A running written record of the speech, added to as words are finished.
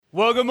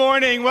Well, good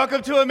morning.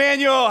 Welcome to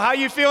Emmanuel. How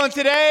you feeling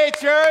today,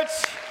 church?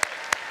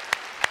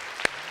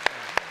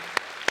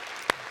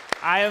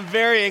 I am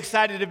very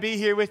excited to be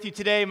here with you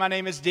today. My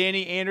name is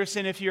Danny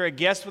Anderson. If you're a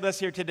guest with us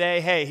here today,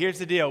 hey, here's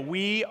the deal.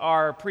 We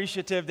are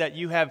appreciative that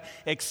you have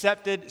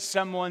accepted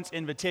someone's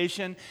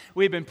invitation.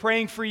 We've been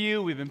praying for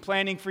you, we've been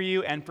planning for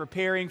you, and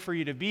preparing for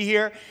you to be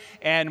here.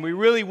 And we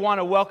really want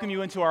to welcome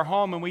you into our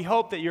home, and we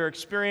hope that your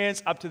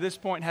experience up to this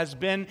point has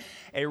been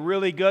a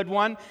really good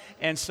one.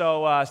 And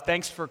so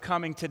thanks for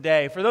coming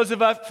today. For those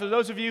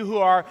of you who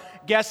are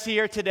guests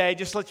here today,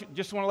 just want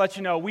to let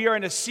you know, we are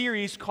in a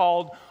series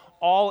called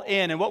All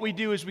In. And what we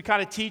do is we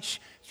kind of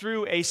teach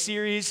through a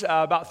series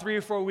about 3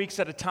 or 4 weeks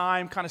at a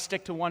time, kind of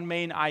stick to one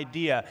main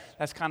idea.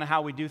 That's kind of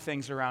how we do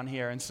things around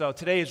here. And so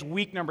today is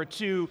week number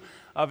 2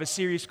 of a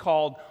series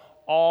called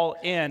All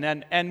In.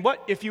 And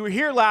what if you were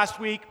here last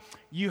week,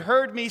 you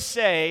heard me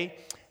say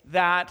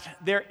that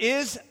there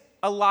is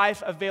a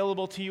life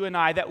available to you and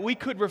I that we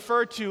could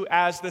refer to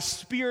as the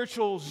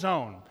spiritual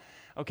zone.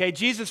 Okay,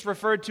 Jesus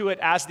referred to it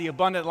as the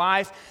abundant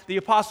life. The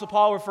Apostle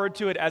Paul referred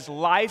to it as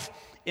life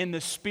in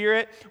the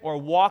Spirit or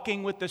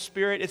walking with the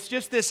Spirit. It's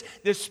just this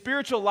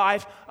spiritual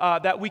life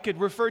that we could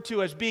refer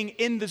to as being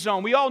in the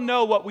zone. We all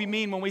know what we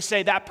mean when we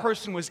say that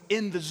person was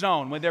in the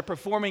zone, when they're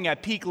performing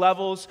at peak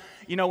levels,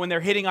 when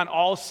they're hitting on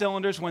all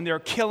cylinders, when they're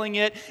killing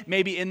it,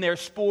 maybe in their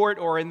sport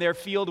or in their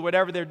field or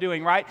whatever they're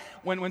doing, right?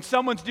 When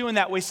someone's doing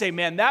that, we say,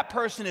 man, that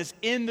person is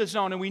in the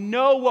zone. And we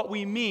know what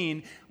we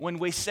mean when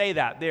we say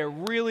that. They're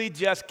really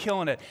just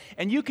killing it.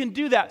 And you can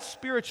do that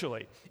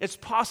spiritually. It's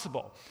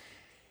possible.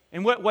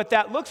 And what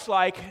that looks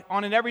like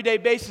on an everyday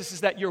basis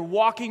is that you're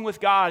walking with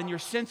God and you're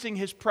sensing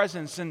His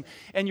presence and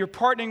you're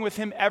partnering with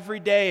Him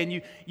every day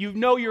and you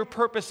know your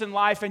purpose in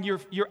life and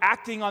you're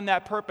acting on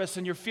that purpose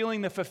and you're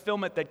feeling the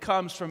fulfillment that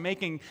comes from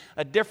making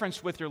a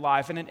difference with your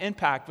life and an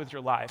impact with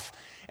your life.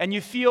 And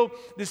you feel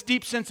this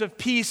deep sense of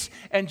peace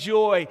and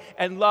joy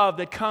and love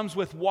that comes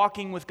with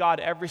walking with God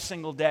every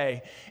single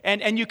day.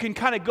 And you can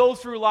kind of go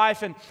through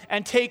life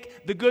and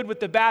take the good with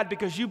the bad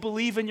because you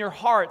believe in your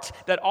heart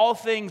that all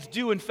things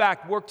do in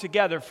fact work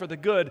together for the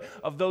good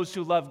of those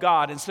who love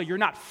God. And so you're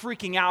not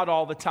freaking out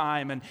all the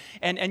time.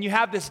 And you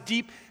have this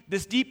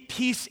deep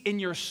peace in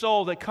your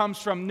soul that comes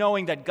from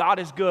knowing that God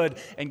is good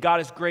and God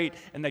is great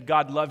and that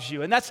God loves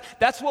you. And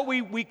that's what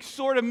we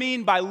sort of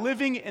mean by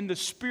living in the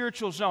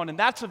spiritual zone. And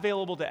that's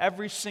available to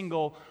every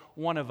single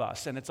one of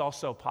us. And it's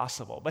also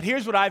possible. But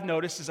here's what I've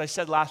noticed, as I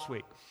said last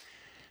week.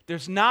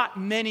 There's not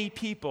many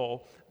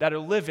people that are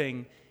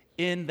living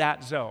in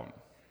that zone.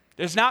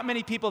 There's not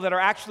many people that are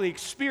actually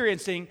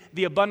experiencing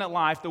the abundant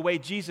life the way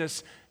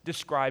Jesus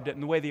described it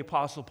and the way the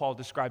Apostle Paul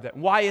described it.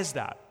 Why is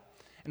that?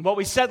 And what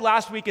we said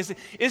last week is,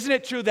 isn't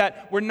it true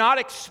that we're not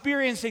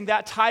experiencing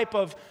that type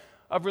of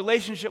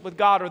relationship with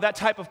God or that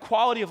type of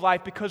quality of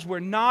life because we're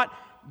not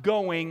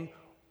going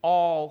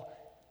all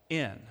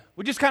in?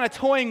 We're just kind of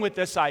toying with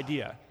this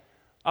idea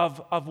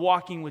of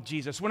walking with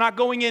Jesus. We're not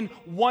going in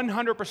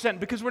 100%.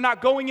 Because we're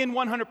not going in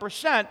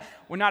 100%,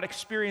 we're not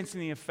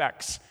experiencing the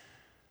effects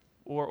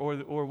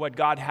or what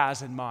God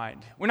has in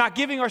mind. We're not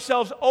giving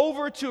ourselves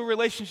over to a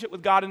relationship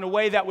with God in a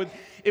way that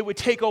would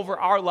take over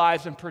our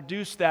lives and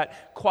produce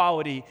that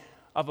quality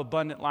of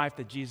abundant life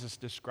that Jesus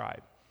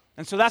described.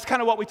 And so that's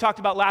kind of what we talked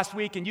about last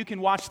week, and you can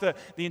watch the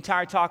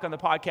entire talk on the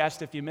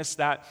podcast if you missed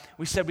that.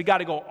 We said we got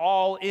to go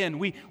all in.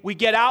 We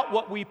get out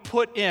what we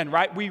put in,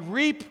 right? We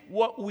reap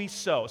what we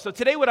sow. So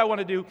today what I want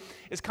to do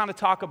is kind of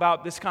talk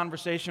about this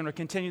conversation or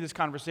continue this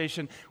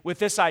conversation with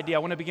this idea. I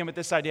want to begin with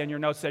this idea in your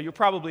notes there. You'll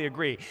probably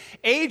agree.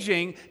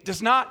 Aging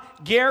does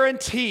not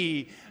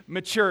guarantee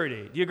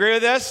maturity. Do you agree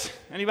with this?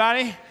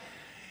 Anybody?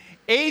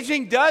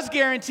 Aging does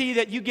guarantee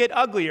that you get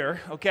uglier,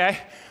 okay?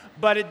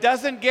 But it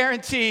doesn't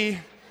guarantee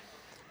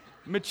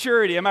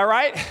maturity. Am I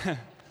right?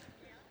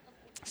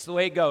 That's the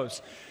way it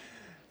goes.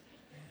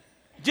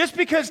 Just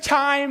because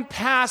time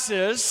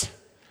passes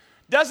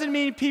doesn't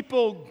mean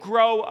people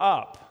grow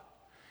up.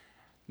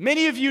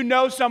 Many of you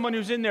know someone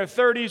who's in their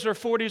 30s or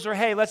 40s or,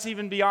 hey, let's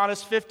even be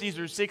honest, 50s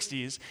or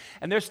 60s,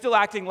 and they're still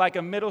acting like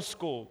a middle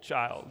school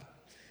child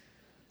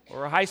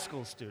or a high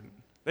school student.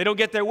 They don't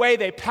get their way,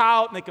 they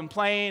pout and they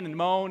complain and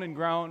moan and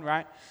groan,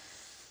 right?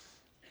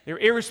 They're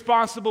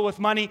irresponsible with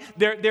money.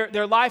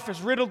 Their life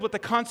is riddled with the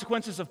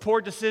consequences of poor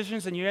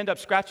decisions, and you end up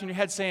scratching your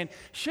head saying,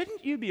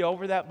 shouldn't you be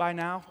over that by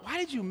now? Why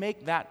did you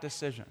make that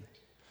decision?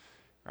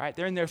 Right?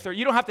 They're in their 30s.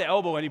 You don't have to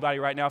elbow anybody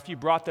right now if you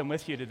brought them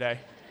with you today.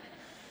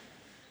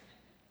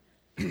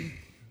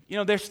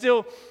 They're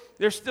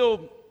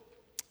still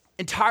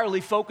entirely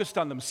focused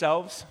on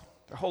themselves.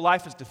 Their whole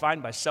life is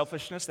defined by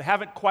selfishness. They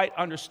haven't quite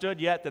understood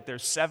yet that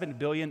there's 7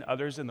 billion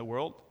others in the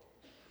world.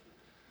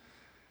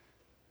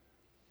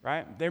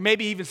 Right? They're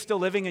maybe even still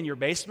living in your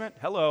basement.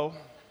 Hello.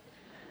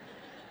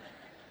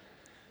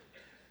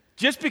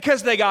 Just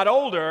because they got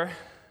older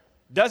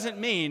doesn't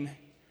mean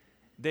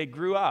they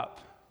grew up,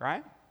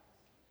 right?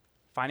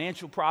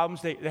 Financial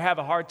problems, they have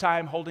a hard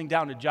time holding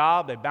down a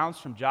job. They bounce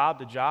from job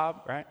to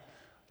job, right?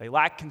 They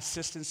lack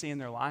consistency in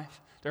their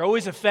life. They're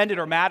always offended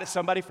or mad at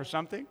somebody for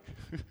something.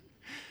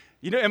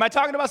 Am I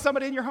talking about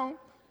somebody in your home?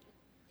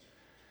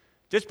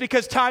 Just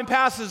because time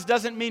passes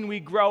doesn't mean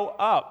we grow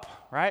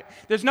up, right?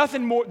 There's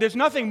nothing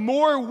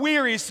more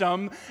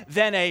wearisome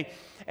than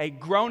a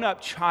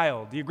grown-up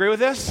child. Do you agree with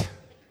this?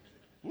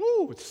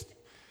 Woo,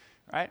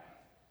 right?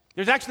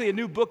 There's actually a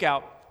new book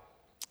out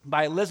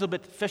by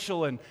Elizabeth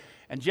Fishel and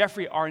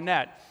Jeffrey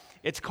Arnett.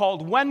 It's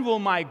called When Will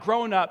My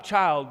Grown-Up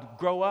Child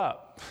Grow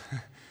Up?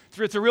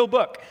 It's a real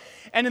book.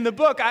 And in the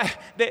book,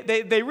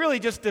 they really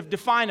just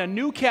define a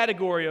new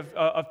category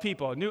of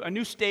people, a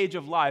new stage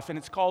of life, and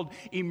it's called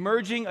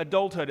emerging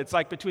adulthood. It's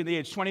like between the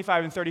age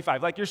 25 and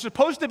 35. Like you're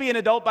supposed to be an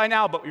adult by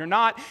now, but you're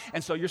not,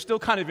 and so you're still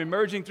kind of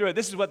emerging through it.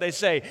 This is what they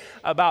say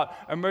about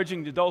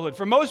emerging adulthood.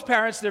 For most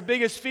parents, their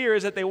biggest fear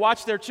is that they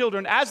watch their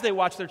children, as they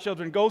watch their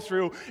children go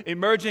through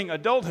emerging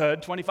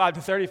adulthood, 25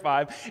 to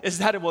 35, is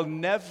that it will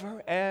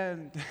never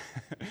end,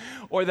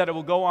 or that it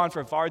will go on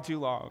for far too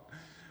long.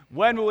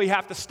 When will we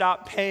have to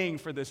stop paying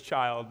for this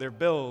child, their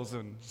bills,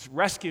 and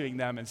rescuing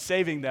them and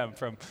saving them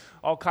from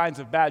all kinds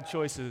of bad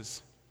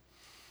choices?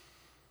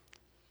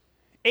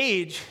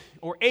 Age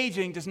or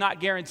aging does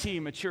not guarantee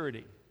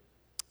maturity.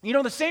 You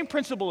know, the same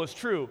principle is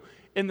true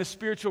in the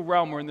spiritual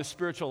realm or in the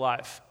spiritual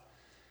life.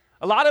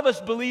 A lot of us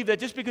believe that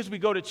just because we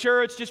go to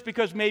church, just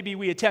because maybe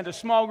we attend a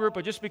small group,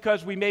 or just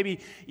because we maybe,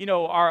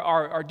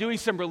 are doing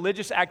some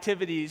religious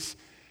activities,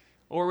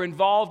 or we're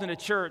involved in a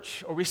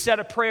church, or we said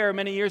a prayer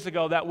many years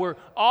ago, that we're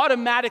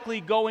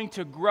automatically going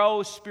to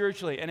grow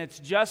spiritually, and it's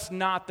just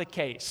not the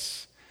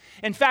case.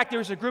 In fact,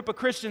 there's a group of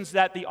Christians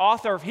that the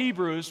author of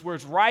Hebrews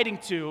was writing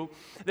to,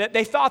 that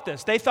they thought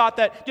this. They thought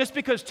that just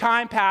because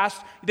time passed,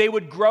 they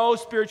would grow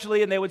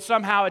spiritually and they would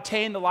somehow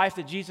attain the life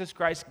that Jesus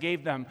Christ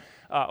gave them,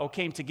 or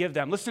came to give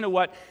them. Listen to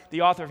what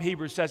the author of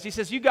Hebrews says. He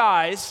says, you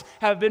guys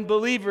have been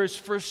believers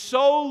for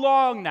so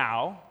long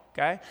now,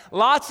 okay?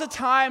 Lots of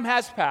time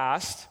has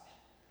passed,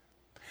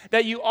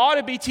 that you ought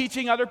to be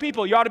teaching other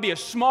people. You ought to be a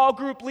small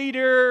group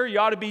leader. You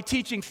ought to be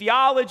teaching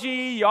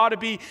theology. You ought to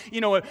be,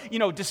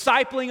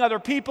 discipling other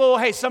people.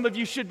 Hey, some of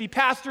you should be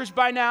pastors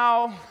by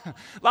now.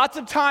 Lots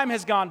of time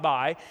has gone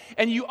by,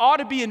 and you ought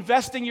to be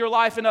investing your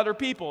life in other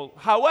people.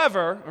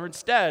 However, or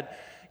instead,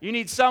 you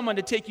need someone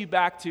to take you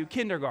back to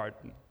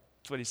kindergarten.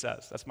 That's what he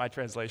says. That's my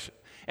translation.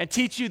 And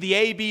teach you the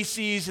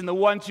ABCs and the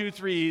 1, 2,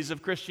 3s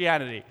of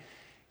Christianity.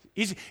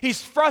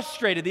 He's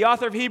frustrated. The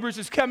author of Hebrews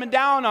is coming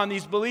down on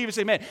these believers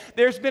saying, man,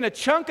 there's been a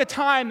chunk of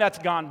time that's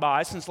gone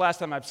by since last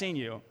time I've seen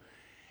you.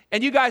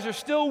 And you guys are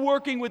still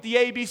working with the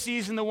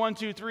ABCs and the 1,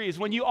 2, 3s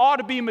when you ought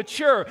to be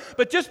mature.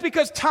 But just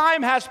because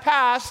time has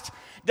passed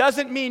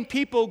doesn't mean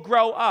people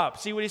grow up.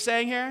 See what he's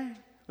saying here?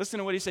 Listen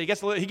to what he says.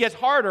 He gets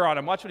harder on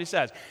him. Watch what he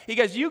says. He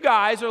goes, you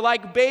guys are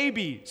like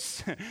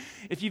babies.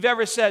 If you've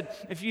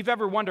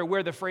ever wondered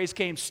where the phrase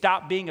came,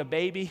 stop being a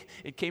baby,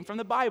 it came from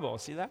the Bible.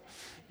 See that?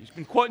 You've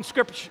been quoting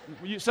scripture.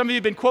 Some of you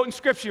have been quoting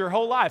scripture your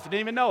whole life. You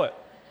didn't even know it.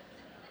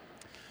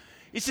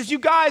 He says, you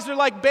guys are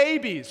like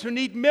babies who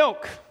need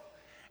milk,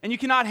 and you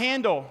cannot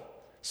handle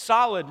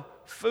solid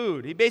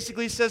food. He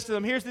basically says to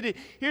them, here's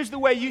the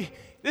way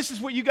this is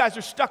what you guys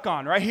are stuck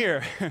on right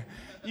here.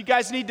 You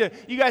guys need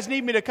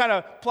me to kind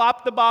of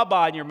plop the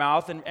baba in your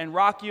mouth and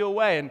rock you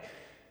away. And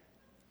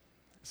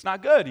it's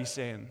not good, he's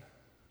saying.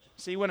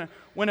 See,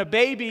 when a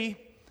baby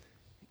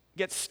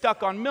gets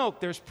stuck on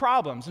milk, there's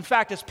problems. In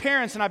fact, as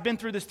parents, and I've been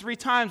through this 3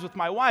 times with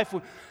my wife,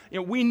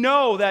 we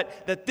know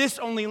that this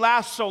only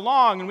lasts so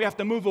long, and we have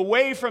to move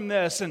away from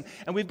this, and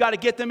we've got to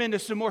get them into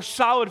some more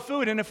solid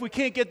food. And if we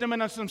can't get them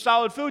into some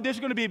solid food, there's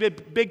going to be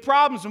big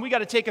problems, and we got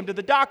to take them to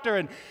the doctor.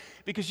 And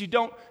because you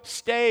don't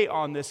stay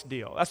on this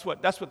deal. That's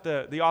what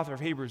the author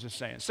of Hebrews is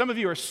saying. Some of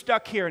you are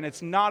stuck here, and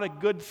it's not a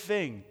good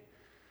thing.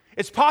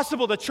 It's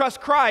possible to trust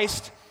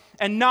Christ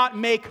and not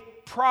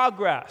make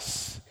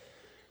progress.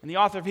 And the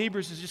author of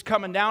Hebrews is just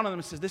coming down on them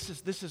and says,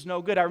 this is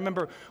no good. I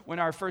remember when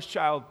our first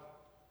child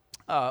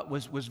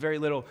was very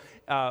little,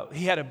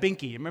 he had a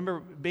binky.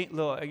 Remember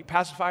little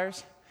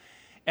pacifiers?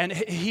 And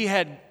he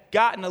had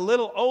gotten a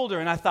little older,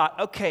 and I thought,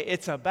 okay,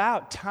 it's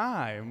about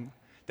time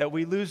that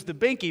we lose the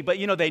binky, but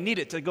they need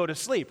it to go to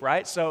sleep,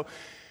 right? So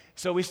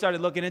we started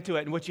looking into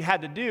it, and what you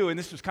had to do, and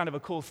this was kind of a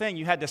cool thing,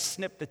 you had to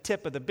snip the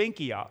tip of the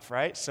binky off,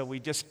 right? So we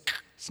just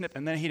snipped,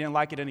 and then he didn't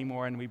like it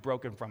anymore, and we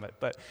broke him from it.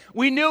 But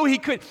we knew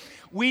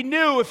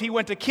if he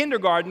went to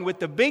kindergarten with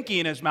the binky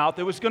in his mouth,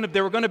 there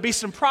were going to be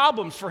some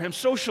problems for him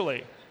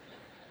socially.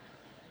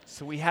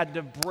 So we had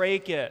to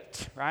break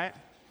it, right?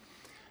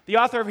 The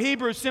author of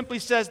Hebrews simply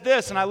says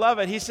this, and I love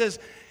it. He says,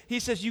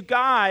 you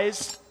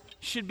guys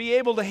should be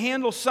able to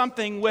handle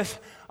something with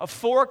a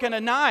fork and a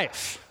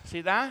knife.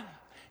 See that?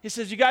 He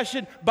says,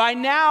 by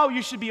now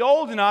you should be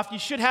old enough, you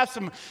should have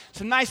some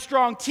nice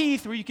strong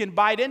teeth where you can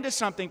bite into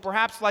something,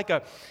 perhaps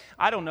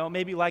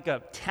maybe like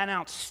a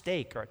 10-ounce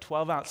steak or a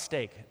 12-ounce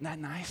steak. Isn't that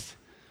nice?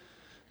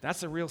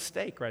 That's a real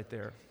steak right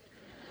there.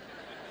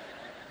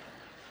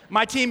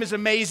 My team is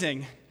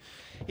amazing.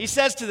 He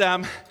says to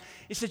them,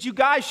 you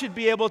guys should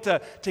be able to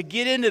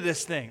get into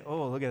this thing.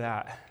 Oh, look at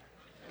that.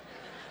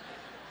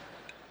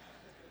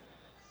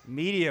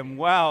 Medium,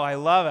 wow, I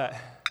love it.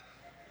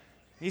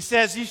 He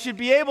says you should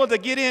be able to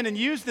get in and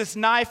use this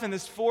knife and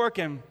this fork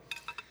and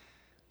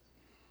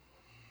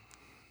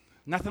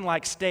Nothing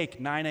like steak,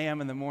 9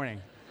 a.m. in the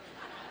morning.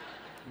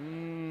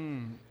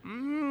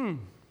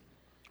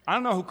 I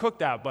don't know who cooked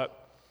that,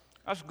 but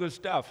that's good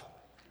stuff.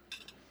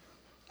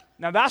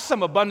 Now, that's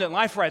some abundant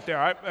life right there.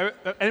 Right?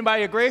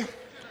 Anybody agree?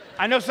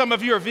 I know some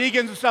of you are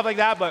vegans and stuff like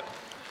that, but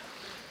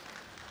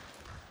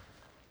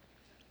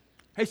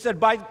he said,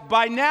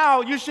 by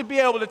now, you should be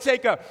able to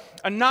take a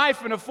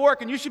knife and a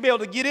fork, and you should be able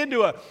to get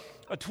into a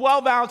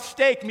 12-ounce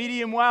steak,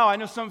 medium well. I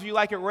know some of you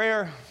like it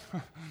rare.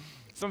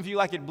 Some of you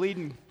like it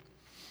bleeding.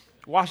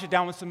 Wash it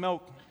down with some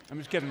milk. I'm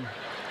just kidding.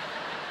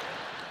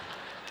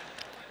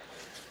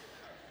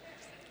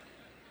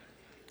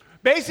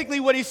 Basically,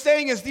 what he's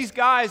saying is these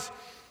guys,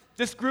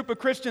 this group of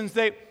Christians,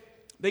 they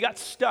got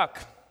stuck.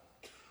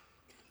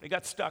 They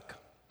got stuck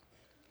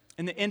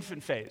in the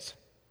infant phase,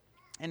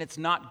 and it's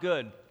not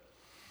good.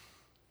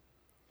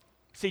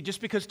 See,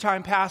 just because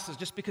time passes,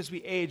 just because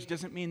we age,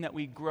 doesn't mean that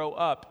we grow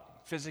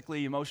up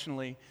physically,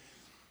 emotionally,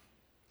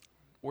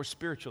 or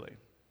spiritually.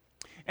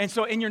 And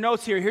so in your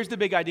notes here, here's the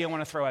big idea I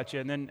want to throw at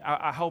you, and then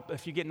I hope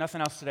if you get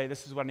nothing else today,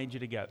 this is what I need you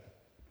to get.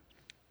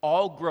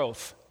 All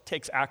growth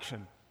takes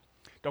action.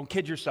 Don't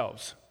kid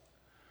yourselves.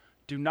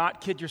 Do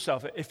not kid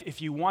yourself.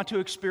 If you want to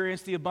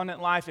experience the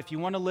abundant life, if you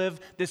want to live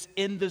this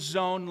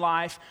in-the-zone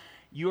life,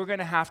 you're going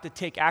to have to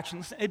take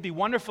action. It'd be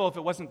wonderful if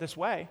it wasn't this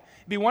way.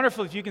 It'd be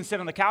wonderful if you can sit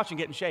on the couch and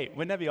get in shape.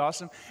 Wouldn't that be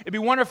awesome? It'd be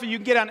wonderful if you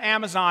can get on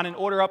Amazon and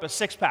order up a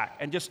six-pack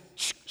and just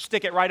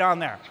stick it right on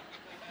there.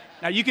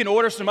 Now, you can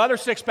order some other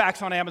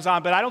six-packs on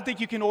Amazon, but I don't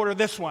think you can order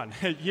this one.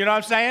 You know what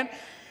I'm saying?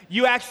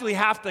 You actually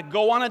have to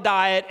go on a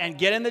diet and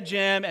get in the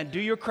gym and do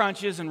your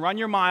crunches and run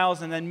your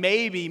miles, and then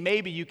maybe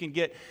you can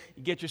get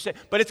your shape.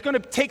 But it's going to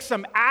take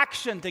some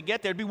action to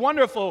get there. It'd be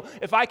wonderful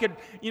if I could,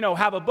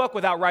 have a book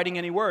without writing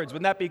any words.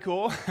 Wouldn't that be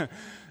cool?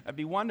 That'd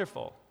be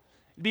wonderful.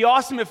 It'd be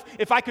awesome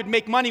if I could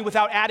make money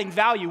without adding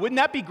value. Wouldn't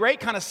that be great?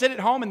 Kind of sit at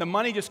home and the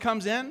money just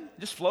comes in,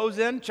 just flows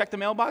in, check the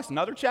mailbox,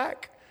 another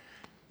check,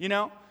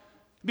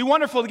 It'd be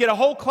wonderful to get a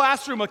whole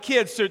classroom of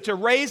kids to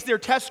raise their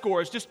test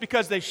scores just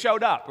because they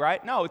showed up,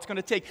 right? No, it's going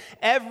to take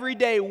every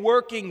day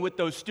working with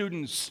those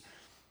students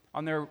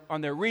on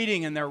their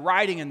reading and their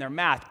writing and their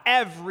math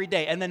every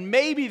day, and then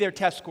maybe their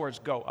test scores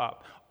go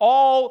up.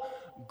 All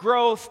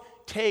growth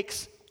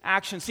takes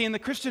action. See, in the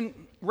Christian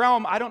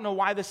realm, I don't know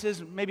why this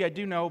is. Maybe I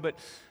do know, but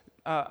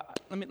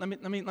let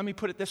me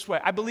put it this way.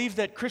 I believe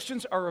that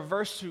Christians are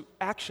averse to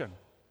action,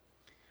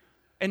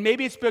 and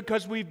maybe it's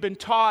because we've been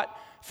taught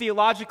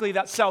theologically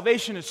that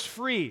salvation is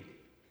free.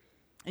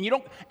 And you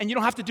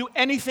don't have to do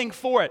anything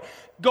for it.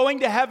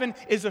 Going to heaven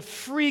is a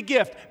free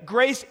gift.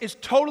 Grace is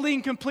totally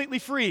and completely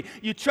free.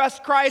 You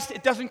trust Christ,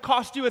 it doesn't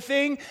cost you a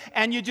thing,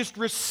 and you just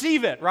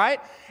receive it, right?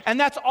 And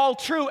that's all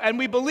true, and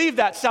we believe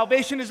that.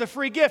 Salvation is a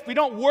free gift. We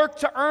don't work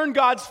to earn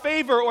God's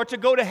favor or to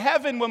go to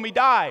heaven when we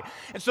die.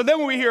 And so then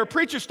when we hear a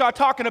preacher start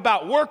talking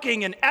about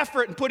working and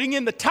effort and putting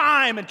in the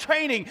time and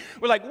training,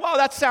 we're like, whoa,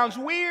 that sounds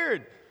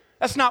weird.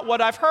 That's not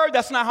what I've heard.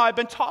 That's not how I've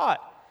been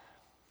taught.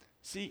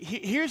 See,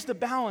 here's the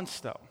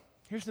balance, though.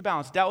 Here's the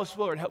balance. Dallas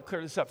Willard helped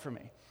clear this up for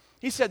me.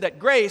 He said that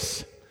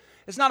grace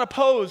is not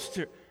opposed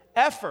to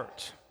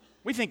effort.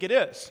 We think it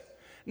is.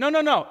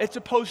 No. It's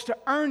opposed to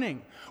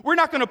earning. We're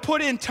not going to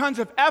put in tons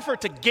of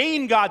effort to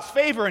gain God's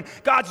favor. And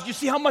God, did you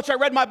see how much I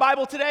read my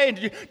Bible today?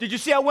 And did you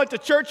see I went to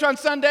church on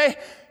Sunday?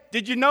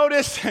 Did you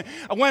notice?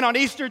 I went on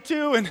Easter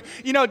too. And,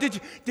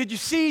 did you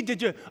see?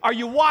 Are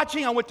you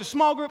watching? I went to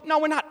small group. No,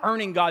 we're not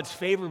earning God's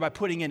favor by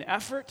putting in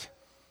effort.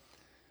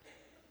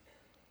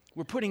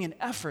 We're putting in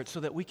effort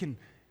so that we can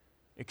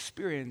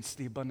experience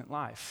the abundant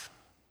life.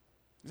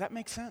 Does that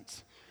make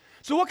sense?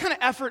 So what kind of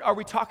effort are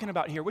we talking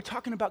about here? We're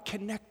talking about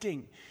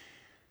connecting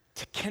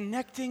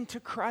to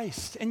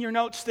Christ. In your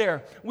notes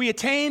there, we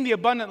attain the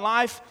abundant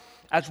life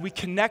as we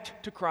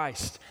connect to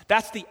Christ.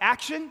 That's the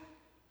action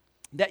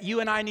that you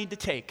and I need to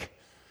take.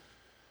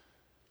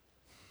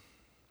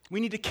 We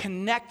need to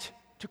connect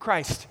to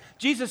Christ.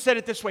 Jesus said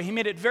it this way. He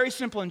made it very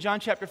simple in John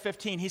chapter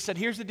 15. He said,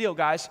 here's the deal,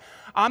 guys.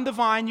 I'm the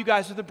vine, you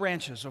guys are the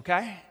branches,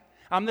 okay?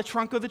 I'm the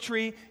trunk of the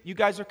tree, you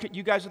guys are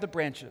the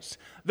branches.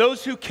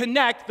 Those who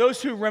connect,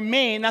 those who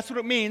remain, that's what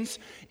it means,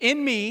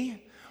 in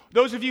me,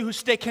 those of you who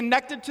stay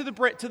connected to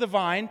the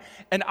vine,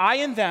 and I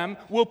in them,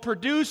 will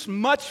produce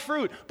much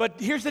fruit. But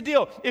here's the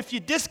deal. If you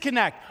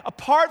disconnect,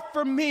 apart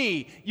from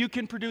me, you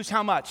can produce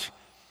how much?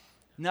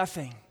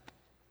 Nothing.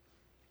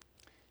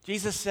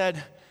 Jesus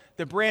said,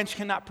 the branch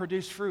cannot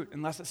produce fruit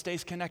unless it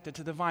stays connected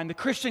to the vine. The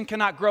Christian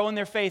cannot grow in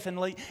their faith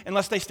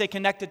unless they stay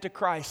connected to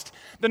Christ.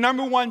 The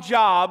number one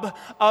job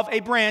of a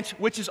branch,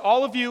 which is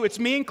all of you, it's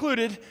me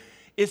included,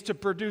 is to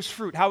produce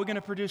fruit. How are we going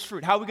to produce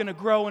fruit? How are we going to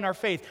grow in our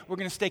faith? We're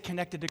going to stay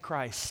connected to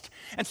Christ.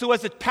 And so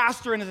as a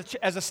pastor and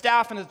as a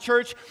staff and as a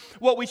church,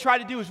 what we try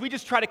to do is we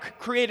just try to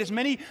create as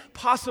many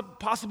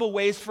possible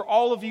ways for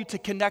all of you to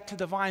connect to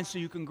the vine so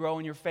you can grow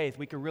in your faith.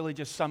 We can really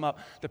just sum up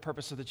the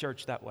purpose of the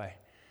church that way.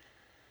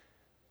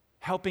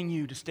 helping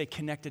you to stay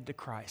connected to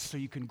Christ so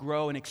you can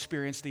grow and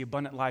experience the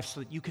abundant life so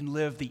that you can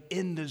live the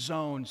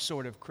in-the-zone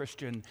sort of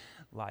Christian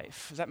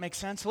life. Does that make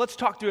sense? So let's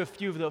talk through a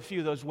few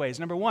of those ways.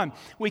 Number one,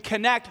 we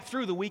connect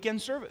through the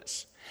weekend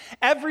service.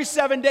 Every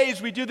 7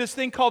 days, we do this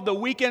thing called the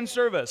weekend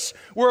service.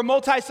 We're a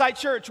multi-site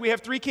church. We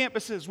have 3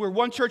 campuses. We're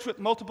one church with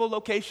multiple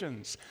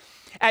locations.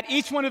 At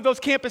each one of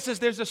those campuses,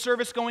 there's a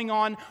service going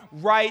on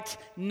right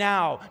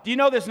now. Do you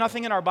know there's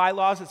nothing in our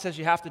bylaws that says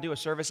you have to do a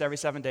service every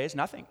 7 days?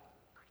 Nothing.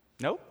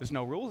 No, there's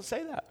no rule that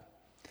say that.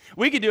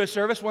 We could do a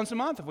service once a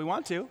month if we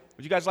want to.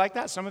 Would you guys like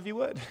that? Some of you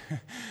would.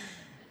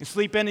 You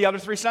sleep in the other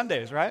 3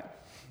 Sundays, right?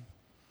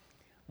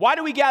 Why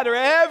do we gather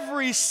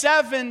every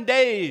 7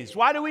 days?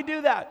 Why do we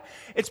do that?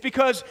 It's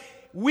because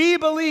we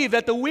believe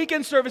that the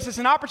weekend service is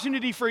an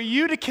opportunity for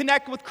you to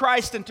connect with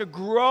Christ and to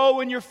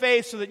grow in your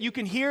faith so that you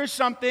can hear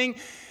something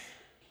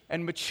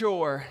and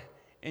mature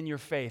in your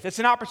faith. It's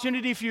an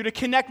opportunity for you to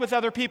connect with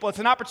other people. It's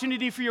an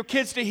opportunity for your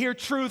kids to hear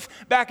truth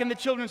back in the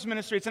children's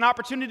ministry. It's an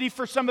opportunity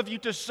for some of you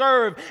to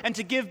serve and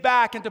to give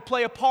back and to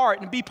play a part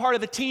and be part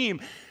of the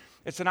team.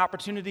 It's an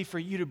opportunity for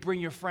you to bring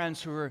your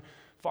friends who are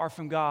far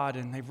from God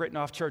and they've written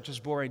off church as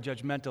boring,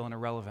 judgmental, and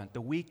irrelevant. The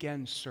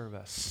weekend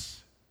service.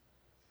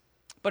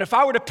 But if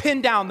I were to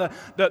pin down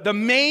the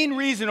main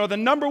reason or the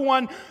number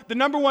one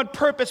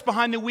purpose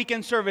behind the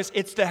weekend service,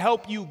 it's to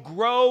help you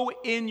grow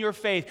in your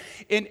faith.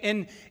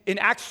 In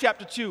Acts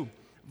chapter 2,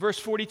 verse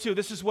 42,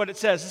 this is what it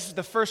says. This is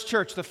the first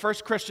church, the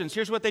first Christians.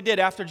 Here's what they did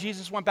after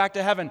Jesus went back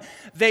to heaven.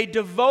 They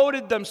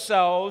devoted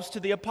themselves to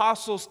the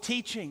apostles'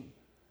 teaching.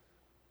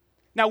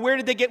 Now, where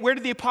did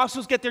the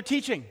apostles get their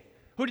teaching?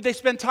 Who did they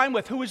spend time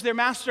with? Who was their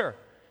master?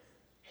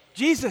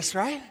 Jesus,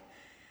 right?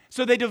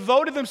 So they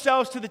devoted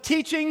themselves to the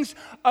teachings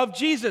of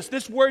Jesus.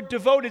 This word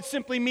devoted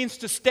simply means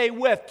to stay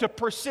with, to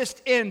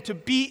persist in, to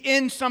be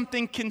in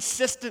something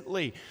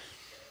consistently.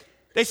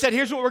 They said,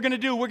 here's what we're going to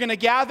do. We're going to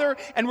gather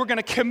and we're going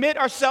to commit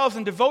ourselves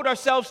and devote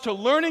ourselves to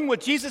learning what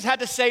Jesus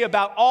had to say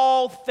about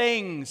all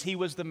things. He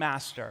was the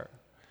master,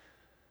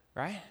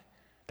 right?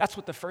 That's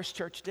what the first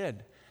church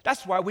did.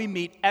 That's why we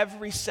meet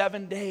every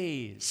 7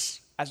 days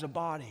as a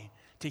body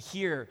to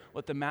hear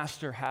what the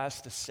master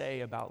has to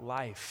say about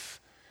life.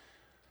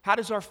 How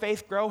does our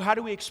faith grow? How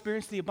do we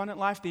experience the abundant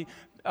life?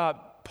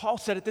 Paul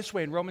said it this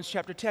way in Romans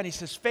chapter 10. He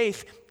says,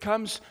 faith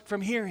comes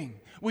from hearing.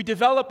 We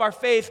develop our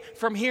faith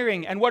from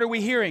hearing. And what are we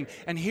hearing?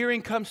 And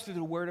hearing comes through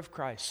the word of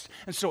Christ.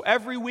 And so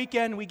every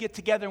weekend we get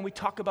together and we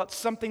talk about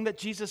something that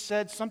Jesus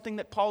said, something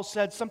that Paul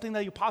said, something that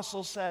the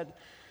apostles said,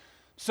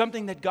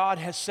 something that God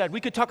has said. We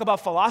could talk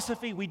about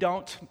philosophy. We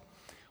don't.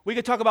 We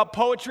could talk about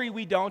poetry,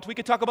 we don't. We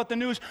could talk about the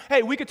news.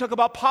 Hey, we could talk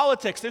about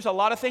politics. There's a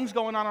lot of things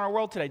going on in our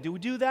world today. Do we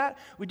do that?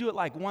 We do it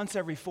like once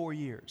every 4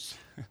 years.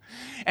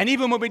 And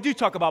even when we do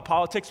talk about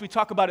politics, we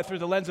talk about it through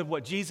the lens of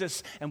what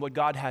Jesus and what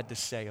God had to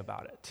say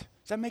about it.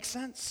 Does that make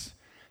sense?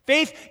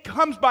 Faith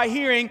comes by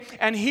hearing,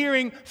 and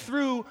hearing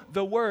through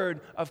the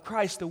word of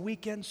Christ, the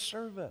weekend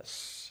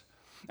service.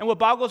 And what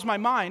boggles my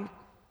mind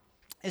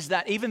is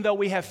that even though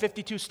we have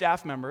 52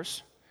 staff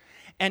members,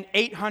 and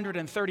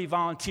 830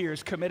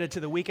 volunteers committed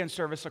to the weekend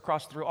service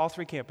through all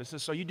 3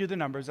 campuses. So you do the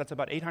numbers, that's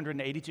about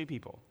 882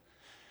 people.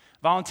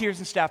 Volunteers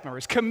and staff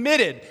members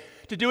committed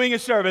to doing a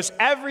service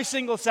every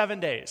single 7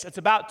 days. It's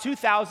about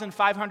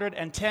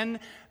 2,510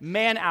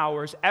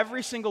 man-hours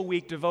every single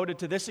week devoted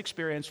to this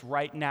experience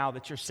right now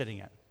that you're sitting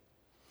in.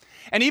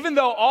 And even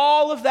though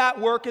all of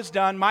that work is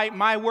done,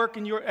 my work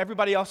and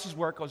everybody else's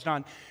work was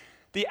done,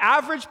 the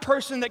average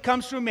person that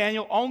comes to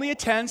Emmanuel only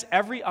attends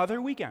every other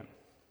weekend.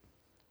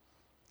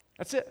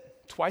 That's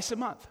it, twice a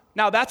month.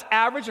 Now, that's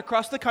average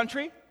across the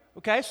country,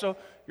 okay? So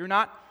you're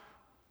not,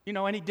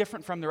 any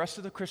different from the rest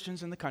of the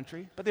Christians in the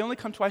country, but they only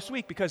come twice a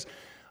week because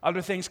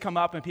other things come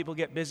up and people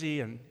get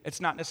busy and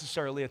it's not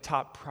necessarily a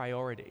top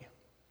priority.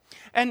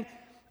 And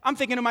I'm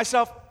thinking to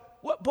myself,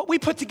 but we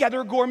put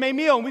together a gourmet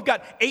meal and we've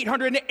got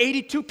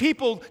 882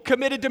 people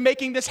committed to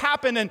making this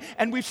happen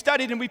and we've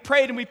studied and we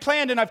prayed and we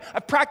planned and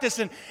I've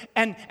practiced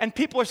and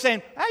people are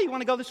saying, hey, you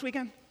want to go this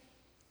weekend?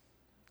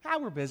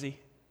 We're busy.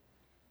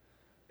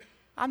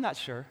 I'm not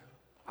sure.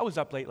 I was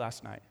up late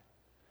last night.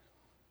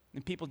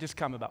 And people just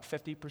come about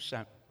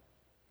 50%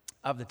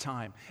 of the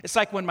time. It's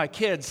like when my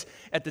kids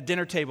at the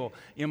dinner table,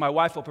 my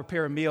wife will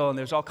prepare a meal and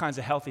there's all kinds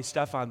of healthy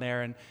stuff on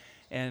there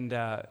and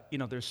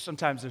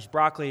there's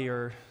broccoli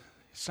or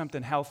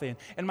something healthy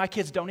and my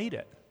kids don't eat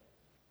it.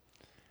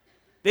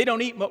 They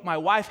don't eat what my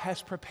wife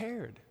has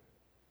prepared.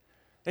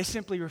 They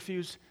simply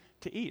refuse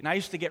to eat. And I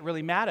used to get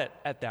really mad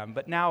at them,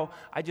 but now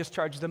I just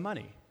charge them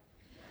money.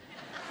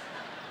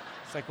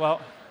 It's like, well,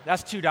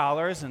 that's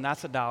 $2 and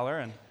that's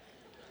 $1 and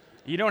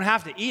you don't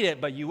have to eat it,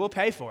 but you will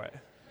pay for it.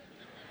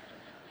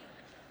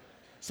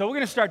 So we're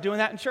going to start doing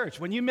that in church.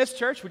 When you miss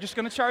church, we're just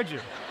going to charge you.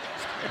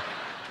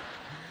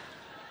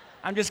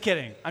 I'm just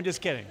kidding.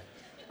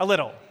 A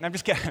little. I'm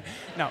just kidding.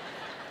 No.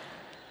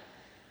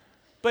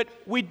 But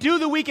we do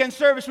the weekend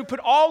service. We put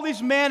all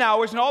these man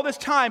hours and all this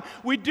time.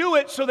 We do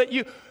it so that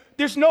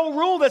there's no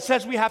rule that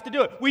says we have to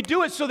do it. We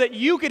do it so that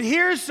you could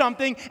hear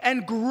something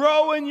and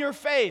grow in your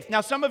faith.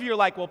 Now, some of you are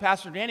like, well,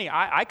 Pastor Danny,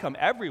 I come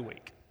every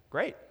week.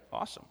 Great.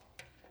 Awesome.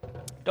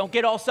 Don't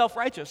get all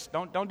self-righteous.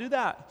 Don't do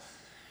that.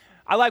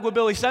 I like what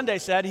Billy Sunday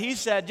said. He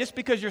said, just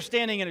because you're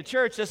standing in a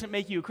church doesn't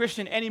make you a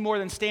Christian any more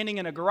than standing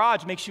in a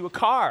garage makes you a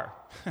car.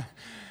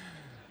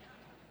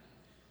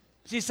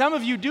 See, some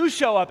of you do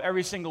show up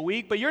every single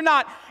week, but you're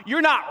not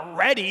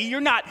ready.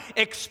 You're not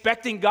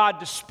expecting God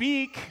to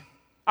speak.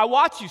 I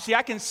watch you. See,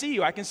 I can see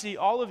you. I can see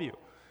all of you.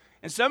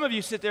 And some of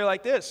you sit there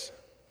like this.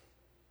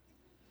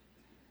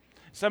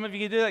 Some of you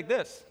can do like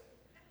this.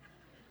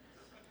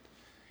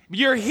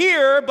 You're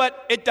here,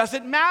 but it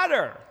doesn't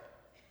matter.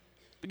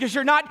 Because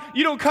you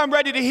don't come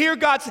ready to hear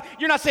God.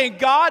 You're not saying,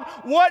 God,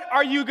 what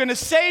are you going to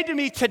say to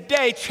me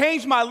today?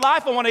 Change my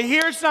life. I want to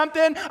hear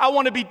something. I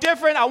want to be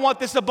different. I want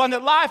this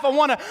abundant life. I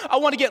want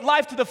to get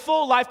life to the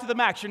full, life to the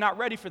max. You're not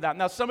ready for that.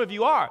 Now, some of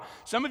you are.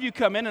 Some of you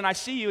come in and I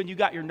see you and you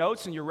got your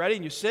notes and you're ready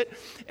and you sit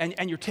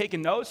and you're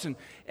taking notes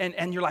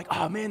and you're like,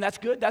 oh man, that's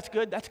good, that's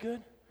good, that's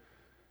good.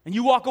 And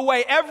you walk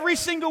away every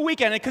single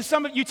weekend, because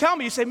some of you tell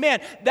me, you say,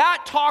 man,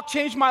 that talk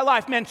changed my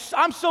life. Man,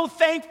 I'm so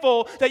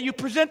thankful that you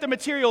present the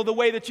material the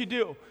way that you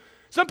do.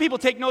 Some people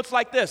take notes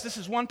like this. This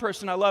is one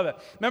person, I love it.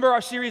 Remember our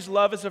series,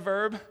 Love is a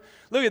Verb?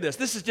 Look at this.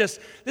 This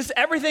is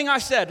everything I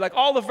said, like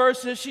all the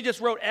verses, she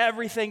just wrote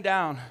everything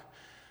down.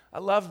 I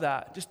love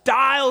that. Just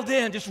dialed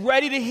in, just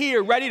ready to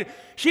hear,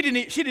 she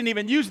didn't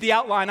even use the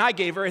outline I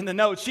gave her in the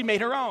notes. She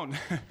made her own.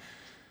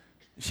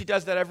 She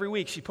does that every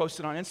week. She posts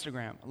it on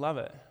Instagram. I love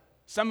it.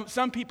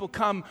 Some people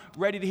come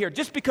ready to hear.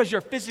 Just because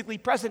you're physically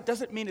present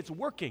doesn't mean it's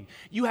working.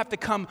 You have to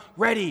come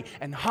ready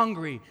and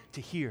hungry to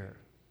hear.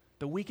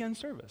 The weekend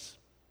service.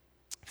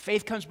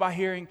 Faith comes by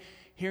hearing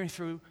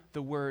through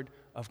the word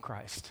of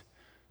Christ.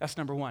 That's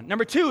number one.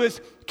 Number two is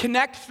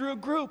connect through a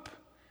group.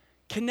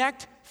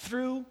 Connect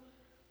through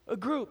a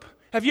group.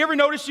 Have you ever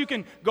noticed you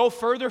can go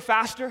further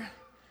faster?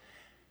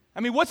 I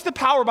mean, what's the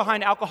power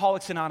behind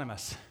Alcoholics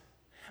Anonymous?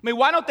 I mean,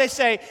 why don't they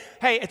say,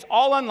 hey, it's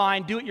all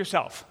online, do it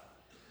yourself?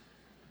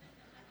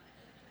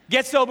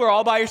 Get sober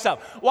all by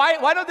yourself.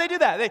 Why don't they do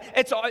that?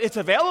 It's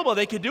available.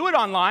 They could do it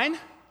online.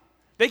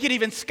 They could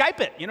even Skype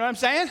it. You know what I'm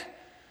saying?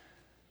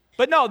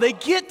 But no, they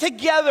get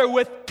together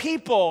with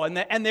people,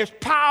 and there's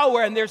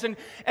power, and there's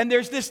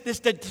this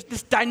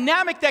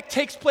dynamic that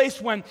takes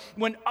place when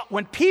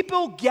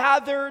people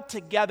gather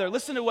together.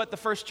 Listen to what the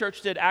first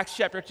church did, Acts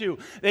chapter 2.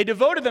 They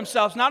devoted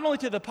themselves not only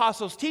to the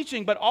apostles'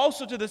 teaching, but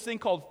also to this thing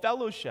called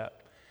fellowship.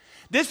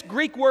 This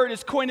Greek word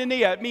is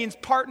koinonia. It means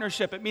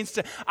partnership. It means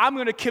I'm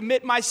going to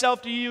commit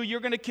myself to you. You're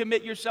going to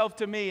commit yourself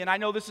to me. And I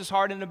know this is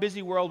hard in a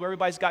busy world where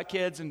everybody's got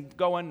kids and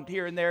going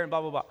here and there and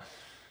blah, blah, blah.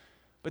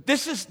 But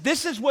this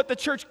is what the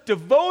church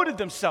devoted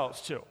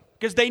themselves to,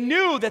 because they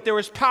knew that there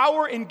was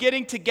power in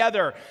getting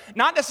together,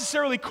 not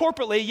necessarily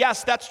corporately.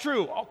 Yes, that's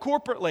true,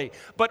 corporately,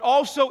 but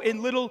also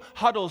in little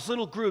huddles,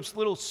 little groups,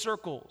 little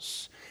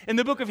circles. In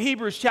the book of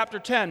Hebrews chapter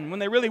 10, when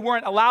they really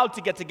weren't allowed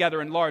to get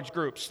together in large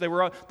groups,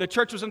 the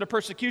church was under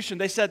persecution,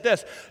 they said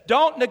this: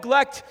 don't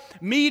neglect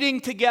meeting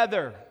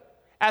together,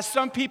 as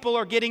some people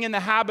are getting in the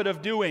habit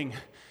of doing.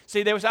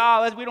 See, we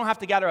don't have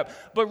to gather up,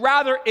 but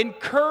rather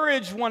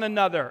encourage one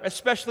another,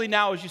 especially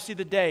now as you see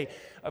the day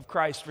of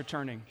Christ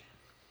returning.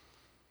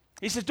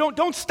 He says,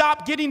 don't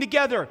stop getting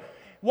together.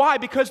 Why?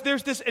 Because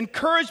there's this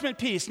encouragement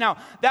piece. Now,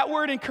 that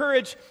word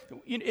encourage,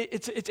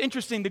 it's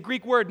interesting. The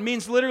Greek word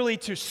means literally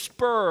to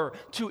spur,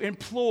 to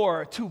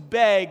implore, to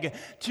beg,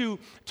 to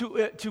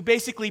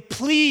basically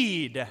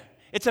plead.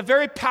 It's a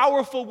very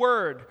powerful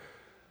word.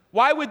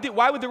 Why would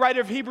the writer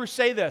of Hebrews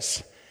say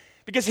this?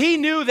 Because he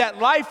knew that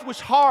life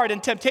was hard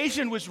and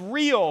temptation was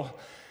real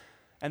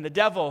and the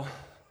devil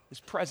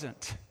is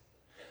present.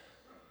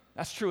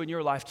 That's true in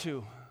your life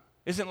too.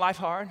 Isn't life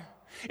hard?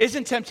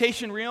 Isn't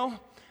temptation real?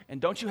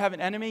 And don't you have an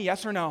enemy?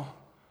 Yes or no?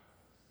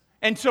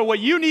 And so what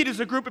you need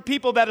is a group of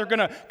people that are going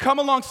to come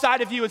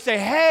alongside of you and say,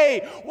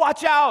 hey,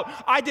 watch out.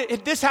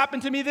 This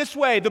happened to me this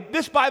way.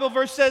 This Bible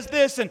verse says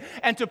this,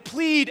 and to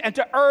plead and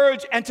to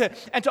urge and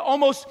to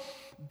almost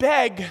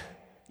beg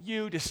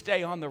you to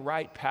stay on the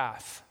right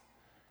path.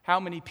 How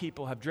many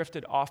people have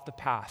drifted off the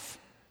path?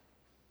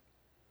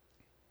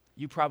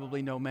 You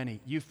probably know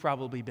many. You've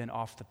probably been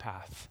off the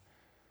path,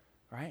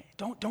 right?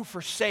 Don't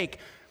forsake,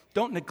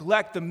 don't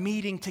neglect the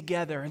meeting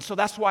together. And so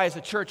that's why as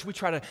a church we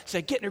try to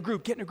say, get in a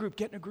group, get in a group,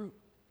 get in a group.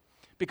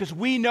 Because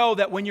we know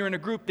that when you're in a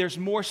group, there's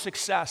more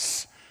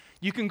success.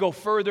 You can go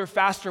further,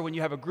 faster when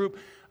you have a group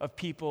of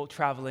people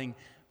traveling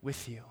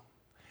with you.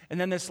 And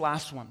then this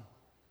last one,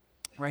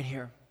 right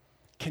here.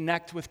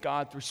 Connect with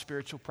God through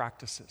spiritual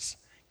practices.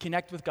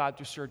 Connect with God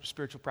through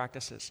spiritual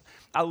practices.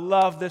 I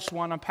love this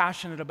one. I'm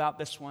passionate about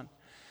this one.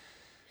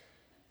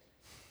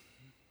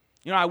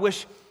 You know, I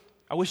wish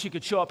you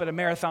could show up at a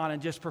marathon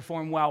and just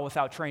perform well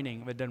without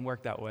training, but it doesn't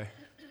work that way.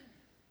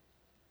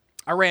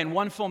 I ran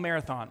one full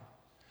marathon,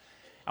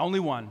 only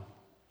one,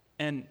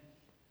 and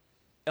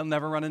I'll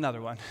never run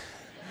another one.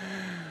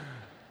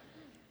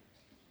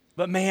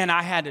 But man,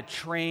 I had to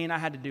train. I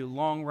had to do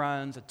long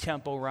runs,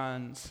 tempo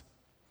runs.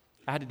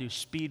 I had to do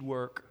speed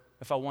work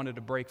if I wanted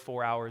to break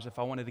 4 hours, if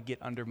I wanted to get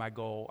under my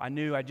goal. I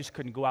knew I just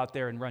couldn't go out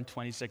there and run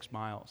 26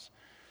 miles.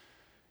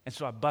 And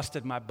so I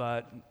busted my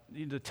butt.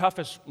 The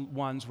toughest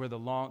ones were the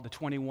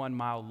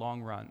 21-mile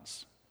long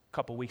runs a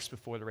couple weeks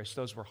before the race.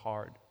 Those were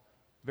hard.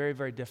 Very,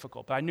 very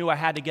difficult. But I knew I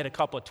had to get a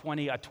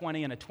 20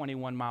 and a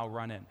 21-mile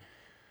run in.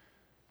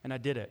 And I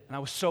did it. And I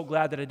was so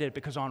glad that I did it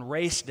because on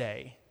race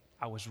day,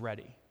 I was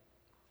ready.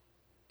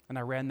 And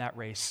I ran that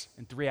race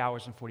in 3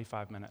 hours and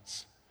 45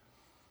 minutes.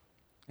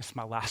 It's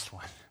my last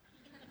one.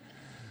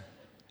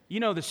 You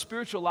know, the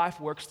spiritual life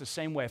works the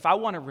same way. If I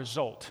want a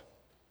result,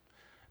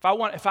 if I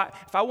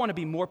want to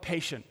be more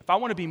patient, if I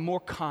want to be more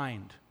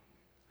kind,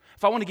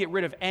 if I want to get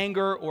rid of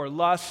anger or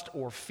lust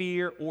or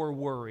fear or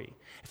worry,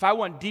 if I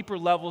want deeper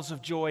levels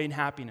of joy and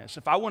happiness,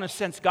 if I want to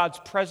sense God's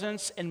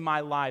presence in my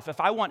life, if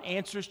I want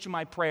answers to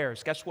my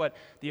prayers, guess what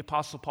the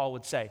Apostle Paul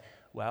would say?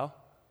 Well,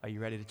 are you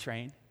ready to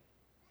train?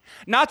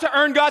 Not to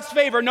earn God's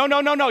favor.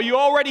 No. You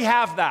already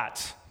have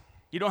that.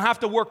 You don't have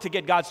to work to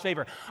get God's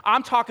favor.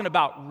 I'm talking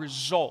about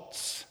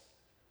results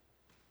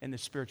in the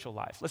spiritual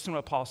life. Listen to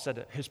what Paul said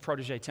to his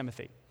protege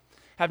Timothy.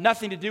 Have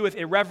nothing to do with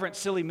irreverent,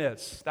 silly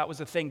myths. That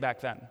was a thing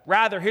back then.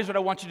 Rather, here's what I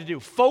want you to do.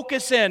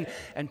 Focus in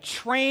and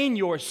train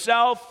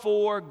yourself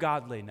for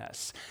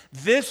godliness.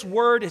 This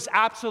word is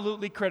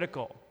absolutely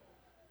critical.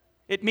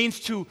 It means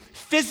to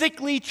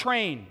physically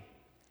train.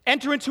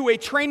 Enter into a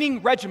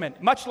training regimen,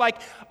 much like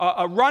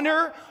a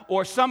runner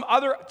or some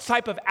other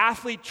type of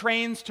athlete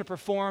trains to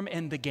perform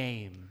in the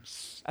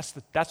games.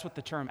 That's what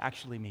the term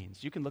actually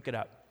means. You can look it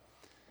up.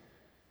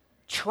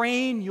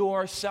 Train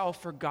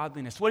yourself for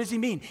godliness. What does he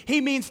mean? He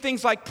means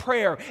things like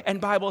prayer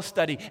and Bible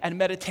study and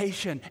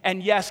meditation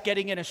and, yes,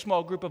 getting in a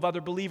small group of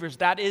other believers.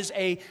 That is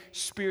a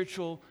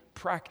spiritual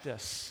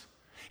practice.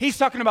 He's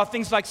talking about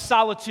things like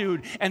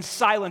solitude and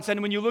silence.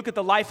 And when you look at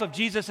the life of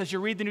Jesus as you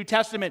read the New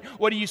Testament,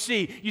 what do you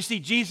see? You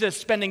see Jesus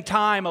spending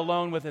time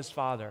alone with his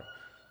Father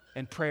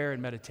in prayer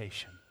and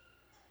meditation.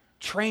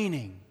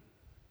 Training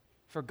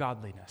for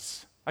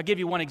godliness. I'll give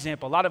you one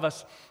example. A lot of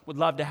us would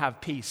love to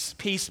have peace.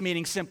 Peace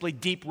meaning simply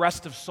deep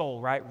rest of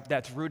soul, right?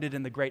 That's rooted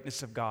in the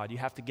greatness of God. You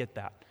have to get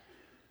that.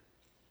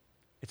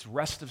 It's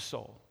rest of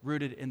soul,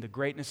 rooted in the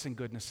greatness and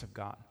goodness of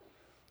God.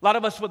 A lot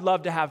of us would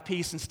love to have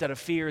peace instead of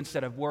fear,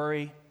 instead of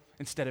worry,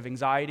 instead of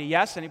anxiety.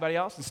 Yes, anybody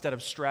else? Instead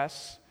of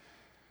stress.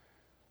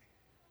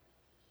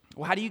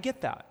 Well, how do you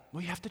get that?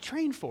 Well, you have to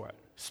train for it.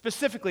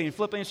 Specifically in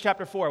Philippians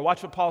chapter 4,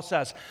 watch what Paul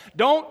says.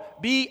 Don't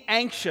be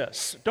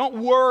anxious.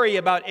 Don't worry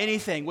about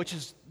anything, which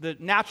is the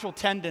natural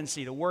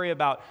tendency to worry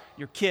about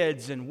your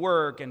kids and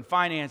work and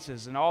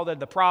finances and all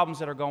the problems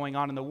that are going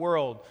on in the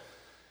world.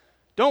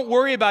 Don't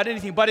worry about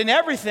anything, but in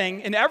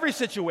everything, in every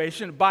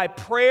situation, by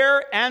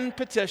prayer and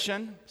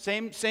petition,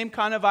 same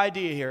kind of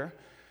idea here,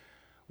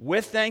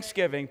 with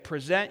thanksgiving,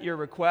 present your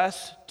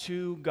requests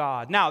to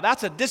God. Now,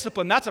 that's a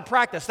discipline, that's a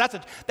practice,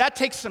 that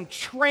takes some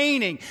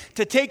training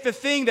to take the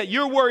thing that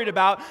you're worried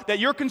about, that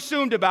you're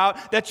consumed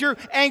about, that you're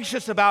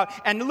anxious about,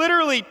 and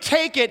literally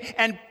take it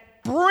and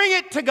bring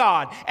it to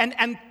God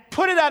and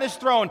put it at his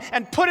throne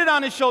and put it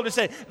on his shoulder and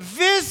say,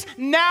 this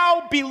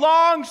now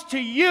belongs to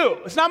you.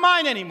 It's not